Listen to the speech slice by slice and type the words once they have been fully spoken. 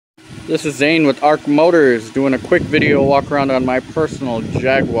This is Zane with Arc Motors doing a quick video walk around on my personal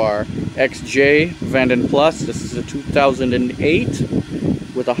Jaguar XJ Vanden Plus. This is a 2008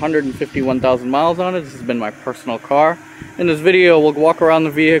 with 151,000 miles on it. This has been my personal car. In this video we'll walk around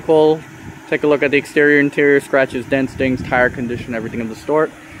the vehicle, take a look at the exterior, interior, scratches, dents, dings, tire condition, everything of the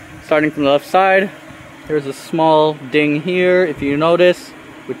sort. Starting from the left side, there's a small ding here, if you notice,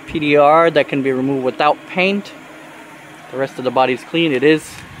 with PDR that can be removed without paint. The rest of the body is clean. It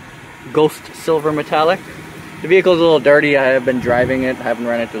is ghost silver metallic. The vehicle's a little dirty. I have been driving it. I haven't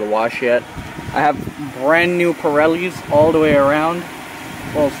ran it through the wash yet. I have brand new Pirellis all the way around.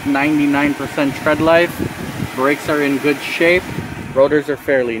 Almost 99% tread life. Brakes are in good shape. Rotors are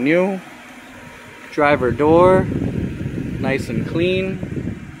fairly new. Driver door, nice and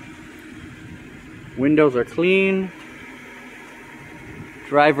clean. Windows are clean.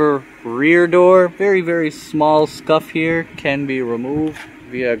 Driver rear door, very small scuff here, can be removed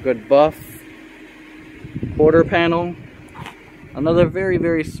via a good buff. Quarter panel, another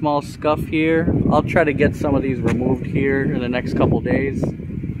very small scuff here. I'll try to get some of these removed here in the next couple days.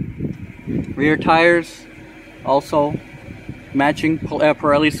 Rear tires, also matching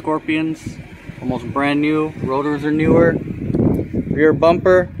Pirelli Scorpions, almost brand new. Rotors are newer. Rear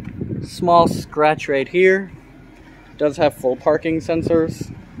bumper, small scratch right here. Does have full parking sensors.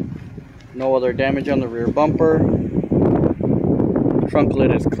 No other damage on the rear bumper. Trunk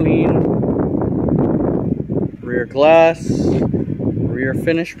lid is clean. Rear glass. Rear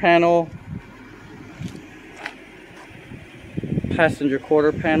finish panel. Passenger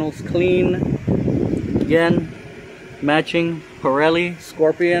quarter panel's clean. Again, matching Pirelli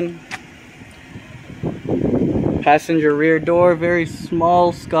Scorpion. Passenger rear door, very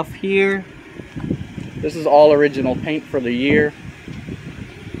small scuff here. This is all original paint for the year.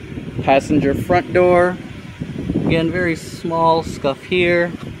 Passenger front door, again very small scuff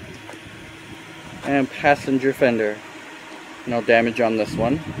here. And passenger fender, no damage on this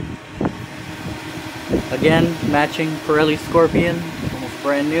one. Again, matching Pirelli Scorpion, almost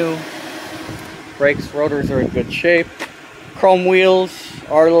brand new. Brakes, rotors are in good shape. Chrome wheels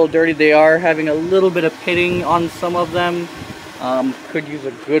are a little dirty. They are having a little bit of pitting on some of them. Could use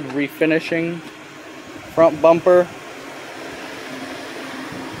a good refinishing. Front bumper.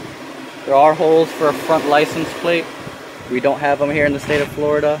 There are holes for a front license plate. We don't have them here in the state of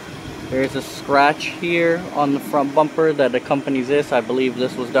Florida. There's a scratch here on the front bumper that accompanies this. I believe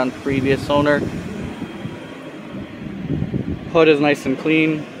this was done previous owner. Hood is nice and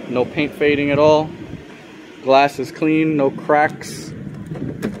clean. No paint fading at all. Glass is clean. No cracks.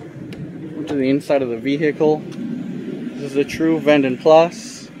 Into the inside of the vehicle. This is a true Vanden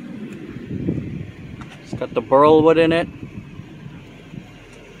Plas. Got the burl wood in it.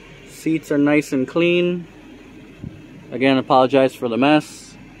 Seats are nice and clean. Again, apologize for the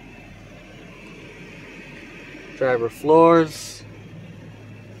mess. Driver floors.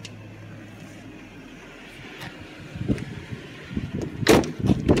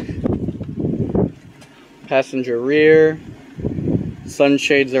 Passenger rear.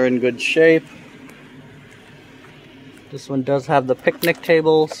 Sunshades are in good shape. This one does have the picnic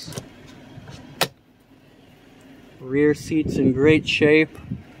tables. Rear seats in great shape.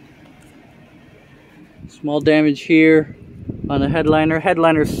 Small damage here on the headliner.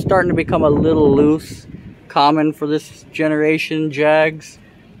 Headliner's starting to become a little loose. Common for this generation Jags.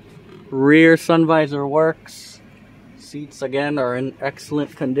 Rear sun visor works. Seats again are in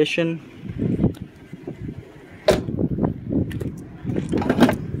excellent condition.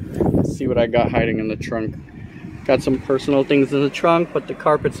 Let's see what I got hiding in the trunk. Got some personal things in the trunk, but the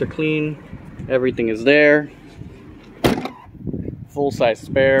carpets are clean. Everything is there. Full-size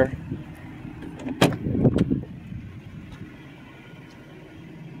spare.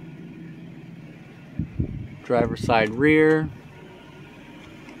 Driver side rear.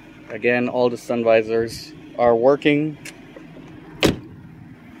 Again, all the sun visors are working.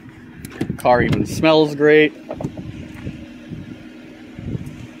 Car even smells great.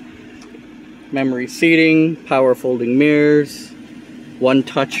 Memory seating, power folding mirrors,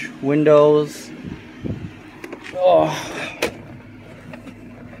 one-touch windows. Oh.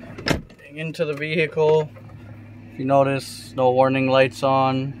 Into the vehicle, if you notice, no warning lights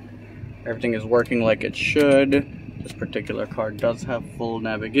on. Everything is working like it should. This particular car does have full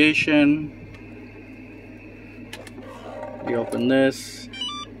navigation. You open this,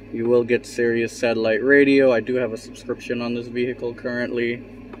 you will get Sirius satellite radio. I do have a subscription on this vehicle currently.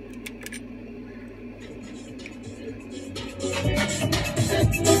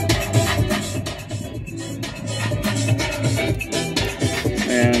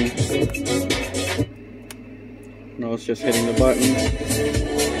 And no, it's just hitting the button.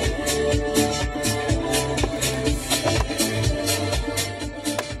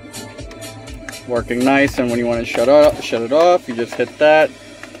 working nice, and when you want to shut it off, you just hit that,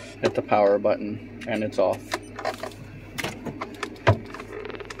 hit the power button, and it's off.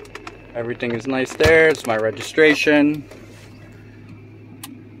 Everything is nice there. It's my registration.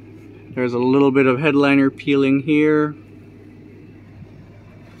 There's a little bit of headliner peeling here.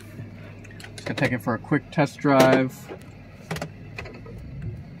 Just gonna take it for a quick test drive.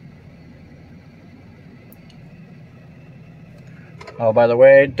 Oh, by the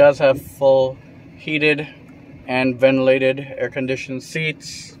way, it does have full heated and ventilated air-conditioned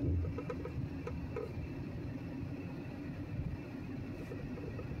seats.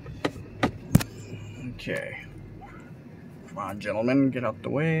 Okay. Come on, gentlemen, get out the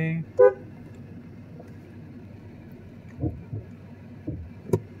way.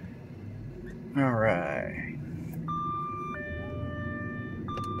 All right.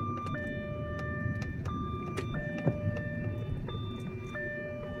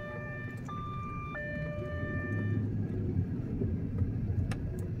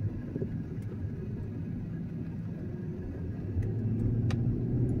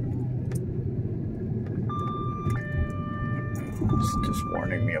 It's just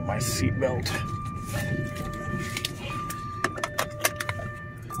warning me of my seatbelt. There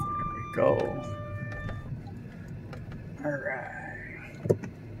we go. All right.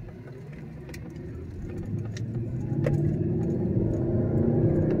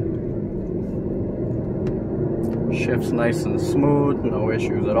 Shifts nice and smooth, no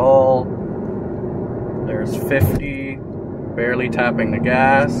issues at all. There's 50, barely tapping the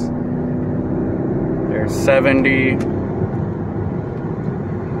gas. There's 70.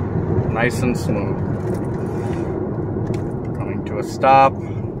 Nice and smooth. Coming to a stop.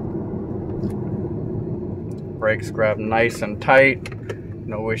 Brakes grab nice and tight.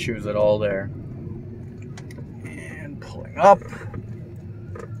 No issues at all there. And pulling up.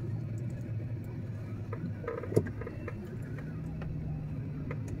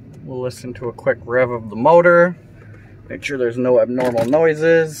 We'll listen to a quick rev of the motor. Make sure there's no abnormal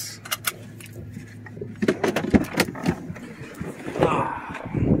noises.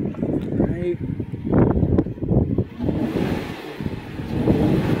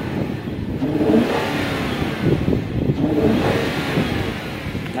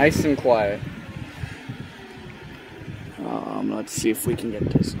 Nice and quiet. Let's see if we can get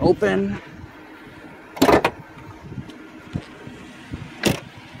this open.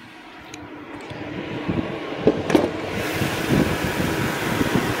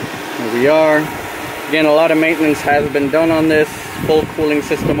 Here we are. Again, a lot of maintenance has been done on this. Full cooling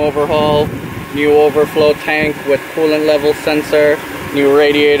system overhaul, new overflow tank with coolant level sensor, new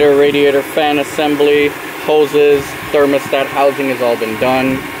radiator fan assembly, hoses, thermostat housing has all been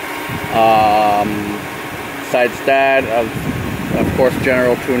done. Besides that, of course,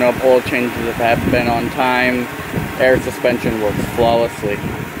 general tune-up, oil changes have been on time. Air suspension works flawlessly.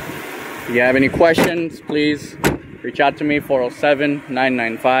 If you have any questions, please reach out to me,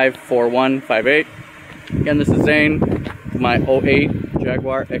 407-995-4158. Again, this is Zane, my 08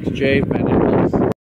 Jaguar XJ Vanden.